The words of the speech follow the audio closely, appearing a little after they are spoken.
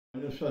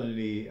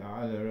نصلي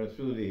على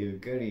رسوله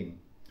الكريم.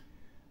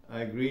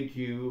 I greet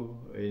you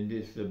in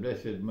this the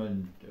blessed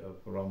month of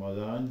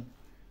Ramadan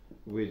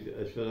with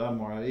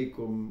Assalamu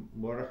alaikum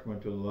wa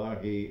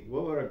rahmatullahi wa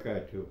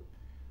barakatuh,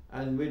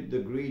 and with the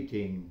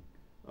greeting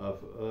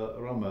of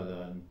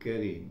Ramadan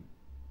Kareem.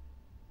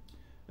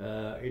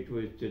 It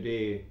was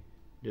today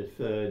the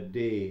third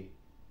day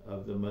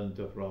of the month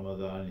of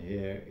Ramadan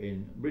here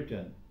in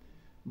Britain,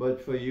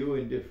 but for you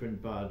in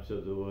different parts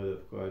of the world,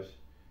 of course,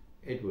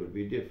 it will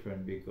be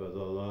different, because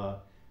Allah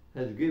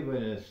has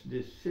given us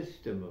this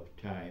system of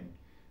time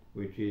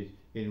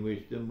in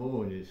which the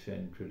moon is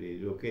centrally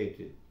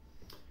located.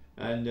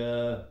 And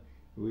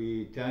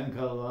we thank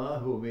Allah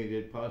who made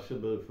it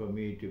possible for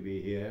me to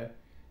be here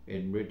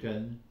in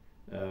Britain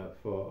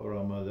for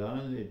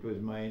Ramadan. It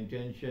was my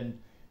intention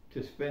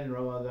to spend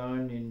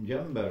Ramadan in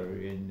Jember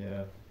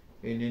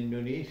in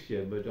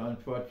Indonesia, but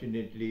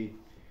unfortunately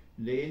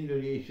the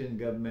Indonesian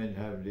government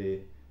have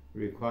the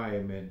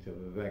requirement of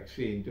a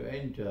vaccine to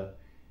enter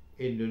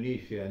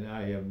Indonesia, and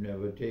I have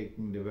never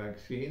taken the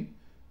vaccine,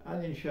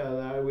 and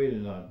inshallah I will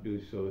not do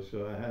so,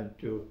 so I had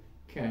to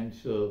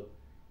cancel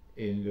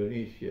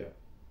Indonesia.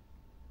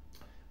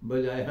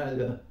 But I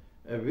had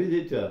a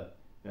visitor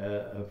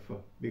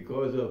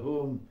because of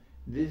whom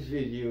this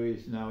video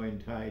is now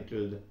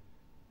entitled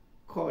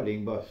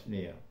Calling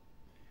Bosnia.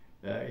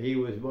 He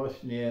was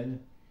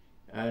Bosnian,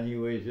 and he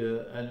was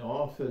an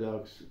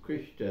Orthodox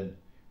Christian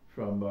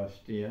from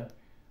Bosnia,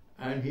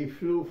 and he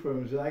flew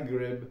from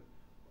Zagreb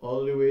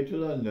all the way to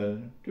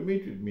London to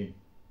meet with me.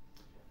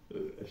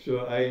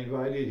 So I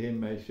invited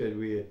him. I said,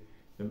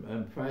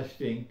 I'm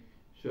fasting,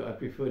 so I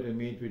prefer to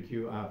meet with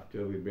you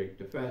after we break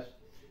the fast.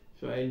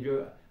 So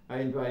I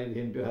invited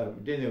him to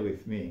have dinner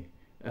with me,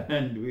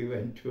 and we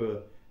went to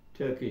a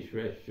Turkish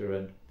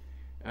restaurant,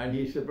 and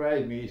he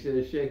surprised me. He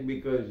said, Sheikh,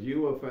 because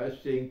you were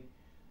fasting,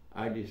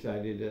 I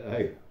decided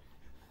that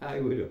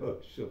I would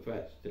also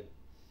fast.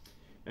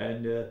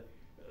 And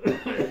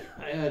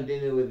I had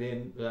dinner with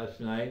him last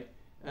night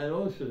and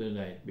also the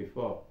night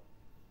before,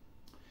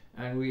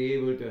 and we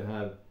were able to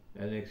have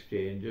an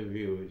exchange of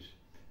views.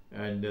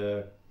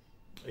 And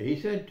he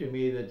said to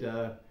me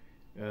that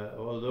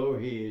although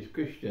he is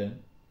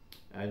Christian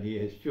and he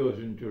has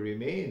chosen to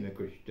remain a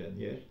Christian,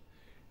 yes,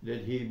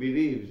 that he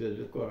believes that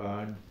the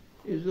Quran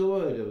is the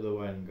word of the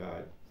one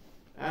God,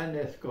 and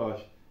of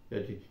course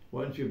that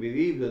once you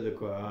believe that the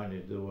Quran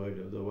is the word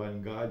of the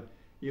one God,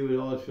 you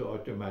will also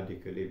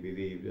automatically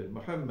believe that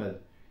Muhammad,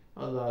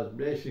 Allah's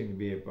blessing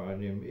be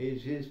upon him,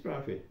 is his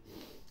prophet.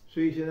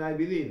 So he said, I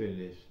believe in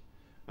this.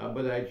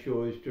 But I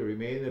chose to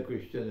remain a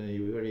Christian, and he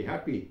was very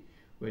happy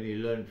when he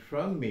learned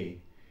from me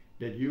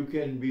that you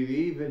can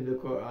believe in the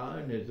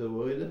Quran as the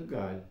word of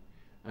God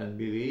and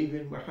believe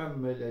in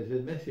Muhammad as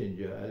a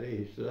messenger,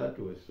 alayhi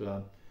salatu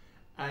wasalam,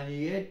 and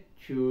yet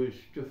choose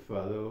to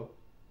follow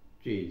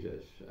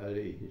Jesus,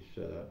 alayhi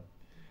salam.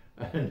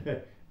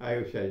 And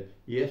I said,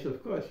 yes,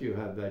 of course you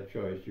have that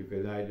choice. You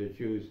can either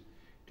choose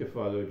to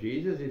follow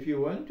Jesus if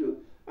you want to,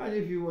 and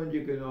if you want,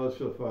 you can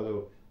also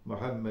follow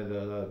Muhammad,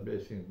 Allah's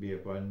blessings be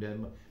upon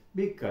them,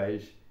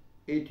 because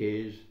it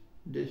is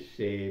the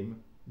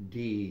same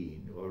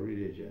deen or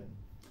religion.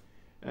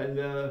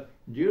 And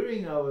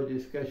during our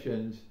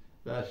discussions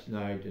last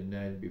night and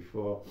night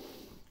before,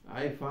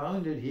 I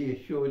found that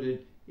he showed an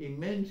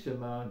immense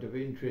amount of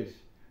interest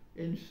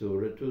in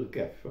Surah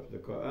Al-Kahf of the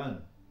Quran,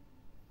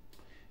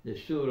 the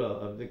surah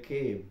of the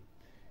cave.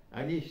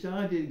 And he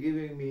started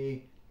giving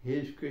me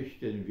his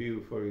Christian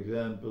view, for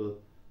example,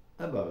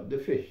 about the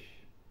fish.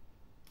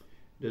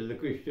 That the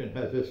Christian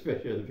has a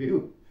special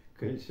view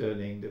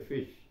concerning the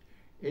fish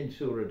in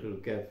Surah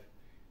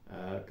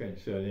Al-Kahf,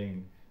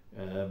 concerning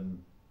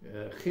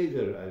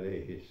Khidr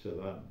alayhi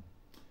salam.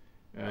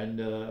 And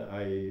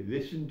I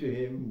listened to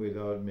him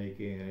without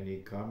making any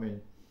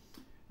comment.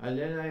 And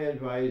then I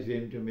advised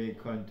him to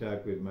make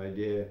contact with my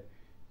dear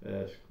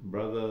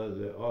brother,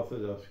 the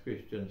Orthodox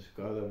Christian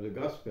scholar of the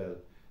Gospel,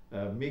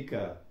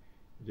 Mika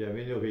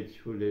Jaminovich,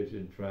 who lives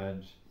in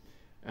France,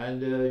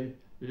 and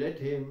let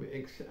him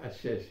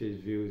assess his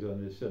views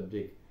on the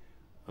subject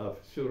of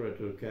Surah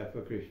Al-Kahf,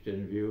 a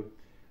Christian view,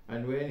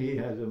 and when he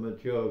has a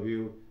mature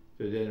view,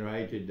 to then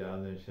write it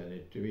down and send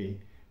it to me.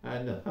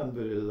 And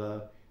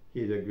alhamdulillah,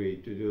 he's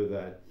agreed to do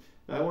that.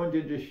 I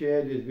wanted to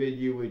share this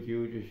video with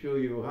you to show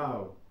you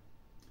how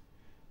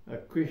a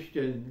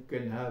Christian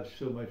can have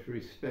so much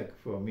respect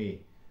for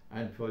me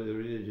and for the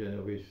religion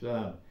of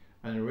Islam,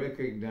 and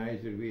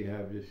recognize that we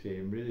have the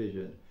same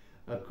religion.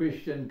 A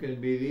Christian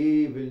can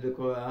believe in the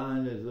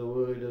Quran as the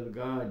word of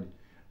God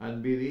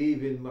and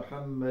believe in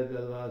Muhammad,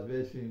 Allah's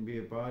blessing be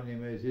upon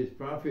him, as his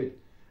prophet,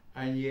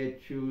 and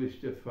yet choose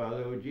to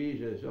follow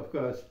Jesus. Of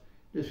course,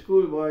 the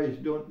schoolboys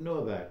don't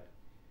know that.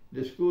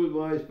 The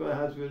schoolboys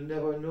perhaps will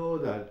never know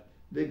that.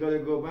 They got to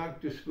go back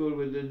to school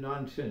with the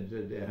nonsense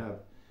that they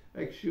have.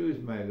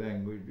 Excuse my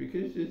language,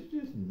 because it's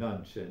just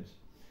nonsense.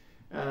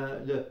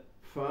 The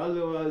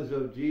followers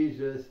of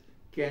Jesus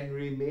can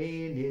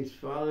remain his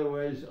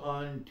followers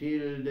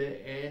until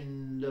the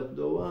end of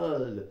the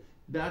world.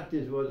 That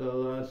is what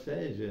Allah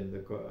says in the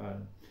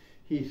Quran.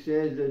 he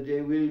says that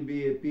there will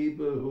be a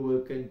people who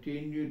will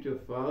continue to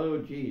follow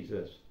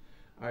Jesus,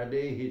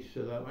 alayhi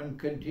salam, and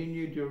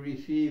continue to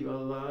receive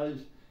Allah's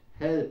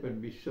help and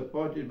be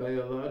supported by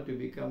Allah to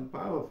become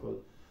powerful.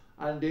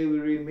 And they will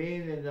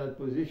remain in that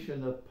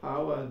position of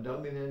power and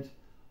dominance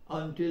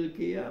until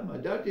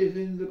Qiyamah. That is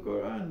in the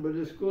Quran, but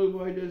the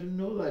schoolboy doesn't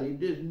know that. He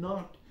does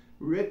not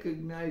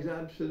recognize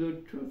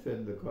absolute truth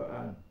in the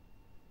Quran.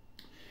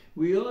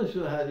 We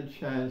also had a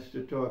chance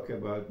to talk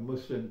about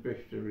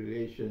Muslim-Christian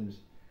relations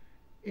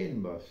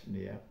in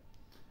Bosnia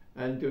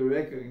and to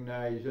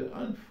recognize that,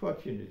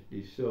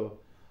 unfortunately so,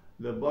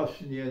 the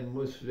Bosnian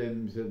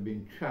Muslims have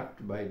been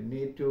trapped by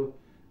NATO,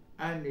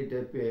 and it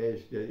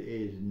appears there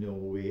is no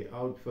way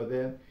out for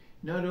them.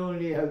 Not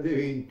only have they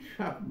been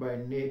trapped by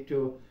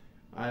NATO,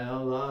 and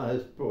Allah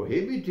has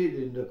prohibited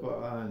in the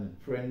Quran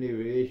friendly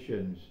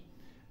relations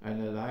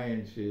and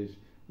alliances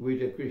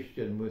with a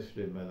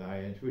Christian-Muslim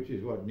alliance, which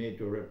is what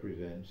NATO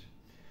represents.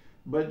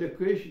 But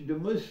the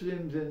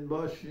Muslims in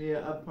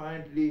Bosnia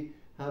apparently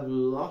have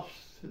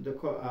lost the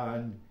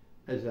Quran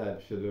as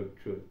absolute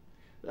truth.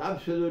 The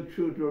absolute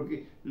truth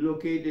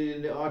located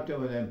in the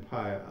Ottoman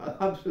Empire,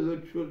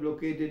 absolute truth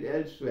located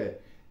elsewhere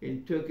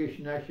in Turkish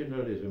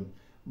nationalism,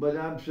 but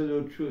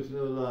absolute truth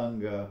no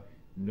longer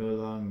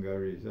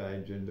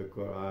resides in the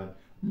Quran,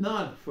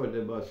 not for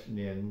the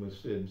Bosnian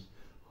Muslims,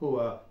 who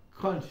are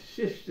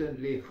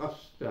consistently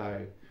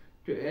hostile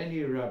to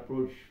any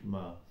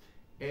rapprochement,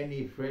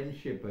 any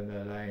friendship and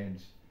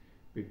alliance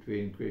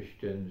between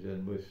Christians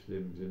and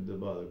Muslims in the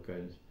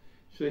Balkans.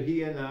 So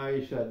he and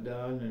I sat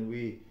down and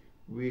we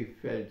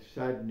felt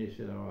sadness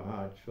in our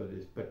hearts for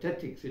this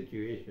pathetic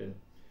situation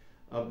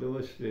of the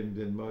Muslims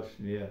in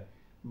Bosnia.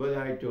 But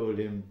I told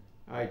him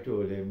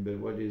that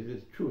what is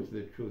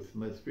the truth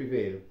must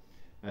prevail,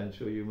 and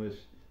so you must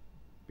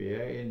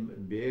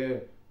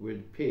bear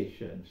with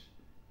patience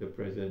the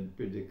present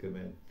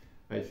predicament.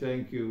 I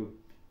thank you.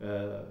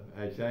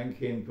 I thank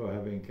him for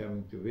having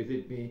come to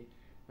visit me.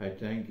 I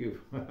thank you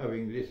for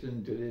having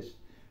listened to this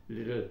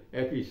little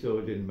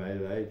episode in my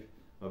life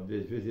of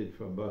this visit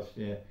from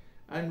Bosnia.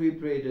 And we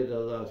pray that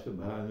Allah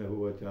subhanahu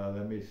wa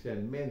ta'ala may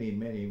send many,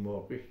 many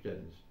more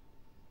Christians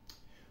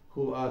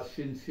who are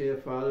sincere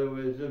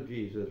followers of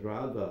Jesus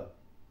rather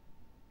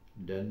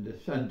than the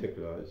Santa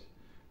Claus,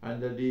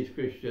 and that these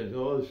Christians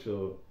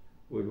also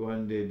would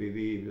one day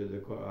believe that the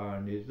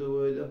Quran is the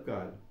word of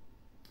God,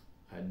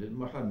 and that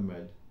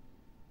Muhammad,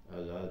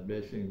 Allah's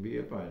blessing be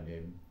upon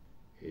him,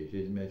 is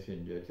his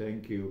messenger.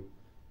 Thank you.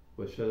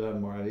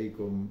 Wassalamu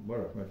alaikum wa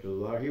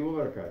rahmatullahi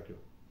wa barakatuh.